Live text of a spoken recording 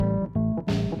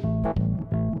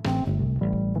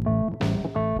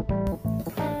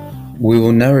We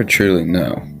will never truly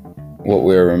know what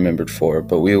we are remembered for,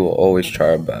 but we will always try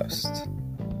our best.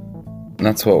 And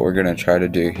that's what we're going to try to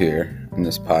do here in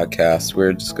this podcast.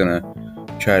 We're just going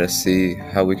to try to see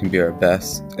how we can be our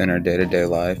best in our day-to-day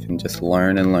life and just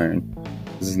learn and learn.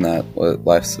 Isn't that what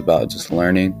life's about? Just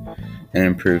learning and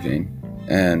improving.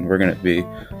 And we're going to be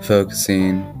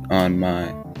focusing on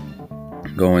my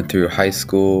going through high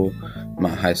school, my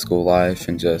high school life,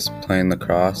 and just playing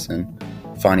lacrosse and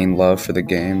finding love for the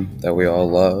game that we all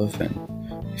love. And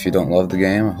if you don't love the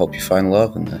game, I hope you find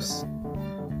love in this.